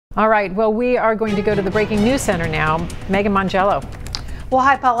All right, well, we are going to go to the Breaking News Center now. Megan Mongello. Well,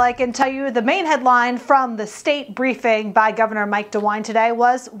 hi, Paul. I can tell you the main headline from the state briefing by Governor Mike DeWine today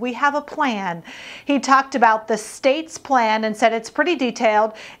was, "We have a plan." He talked about the state's plan and said it's pretty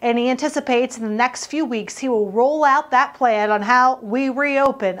detailed, and he anticipates in the next few weeks he will roll out that plan on how we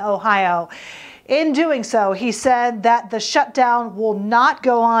reopen Ohio. In doing so, he said that the shutdown will not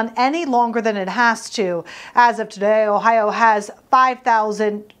go on any longer than it has to. As of today, Ohio has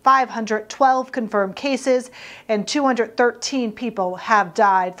 5,512 confirmed cases and 213 people have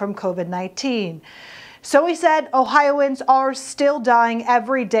died from COVID-19. So he said Ohioans are still dying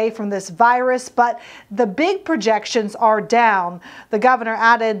every day from this virus, but the big projections are down. The governor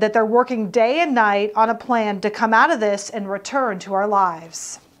added that they're working day and night on a plan to come out of this and return to our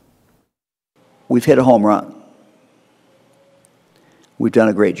lives. We've hit a home run. We've done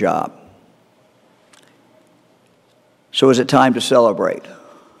a great job. So is it time to celebrate?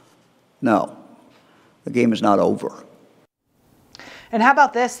 No, the game is not over. And how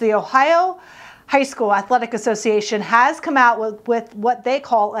about this? The Ohio High School Athletic Association has come out with what they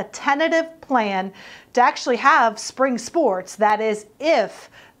call a tentative plan to actually have spring sports. That is, if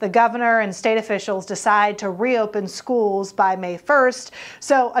the governor and state officials decide to reopen schools by May 1st.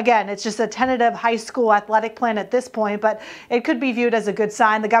 So again, it's just a tentative high school athletic plan at this point, but it could be viewed as a good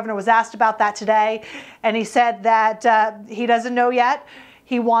sign. The governor was asked about that today, and he said that he doesn't know yet.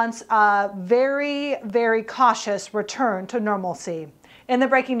 He wants a very, very cautious return to normalcy. In the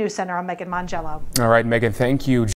Breaking News Center, I'm Megan Mongello. All right, Megan, thank you.